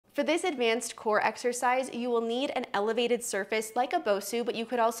For this advanced core exercise, you will need an elevated surface like a Bosu, but you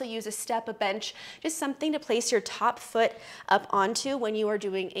could also use a step, a bench, just something to place your top foot up onto when you are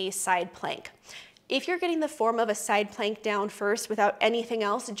doing a side plank. If you're getting the form of a side plank down first without anything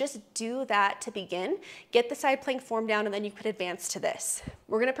else, just do that to begin. Get the side plank form down and then you could advance to this.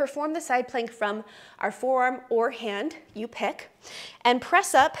 We're gonna perform the side plank from our forearm or hand, you pick, and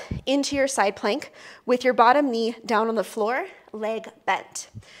press up into your side plank with your bottom knee down on the floor, leg bent.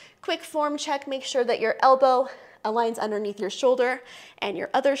 Quick form check, make sure that your elbow aligns underneath your shoulder and your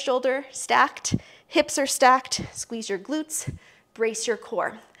other shoulder stacked, hips are stacked, squeeze your glutes, brace your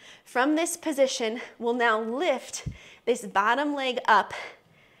core. From this position, we'll now lift this bottom leg up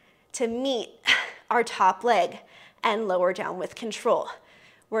to meet our top leg and lower down with control.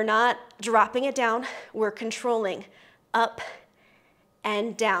 We're not dropping it down, we're controlling up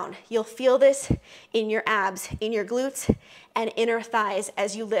and down. You'll feel this in your abs, in your glutes, and inner thighs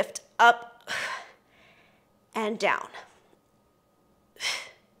as you lift up and down.